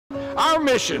Our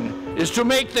mission is to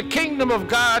make the kingdom of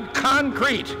God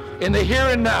concrete in the here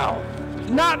and now,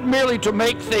 not merely to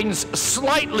make things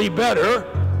slightly better,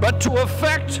 but to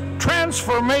effect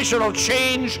transformational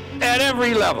change at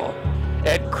every level.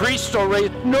 At Cristo Rey,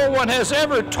 no one has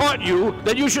ever taught you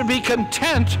that you should be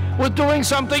content with doing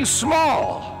something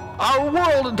small. Our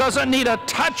world doesn't need a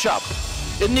touch-up.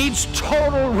 It needs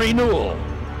total renewal.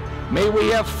 May we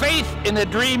have faith in a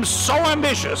dream so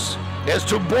ambitious as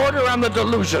to border on the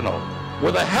delusional,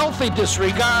 with a healthy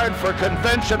disregard for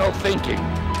conventional thinking.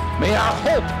 May our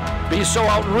hope be so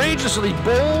outrageously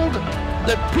bold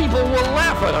that people will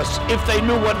laugh at us if they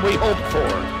knew what we hoped for.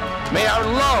 May our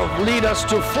love lead us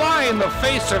to fly in the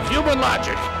face of human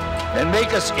logic and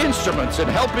make us instruments in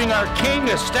helping our King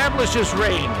establish his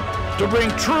reign to bring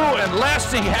true and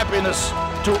lasting happiness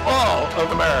to all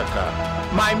of America.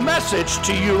 My message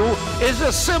to you is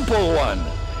a simple one.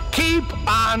 Keep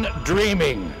on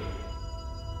dreaming.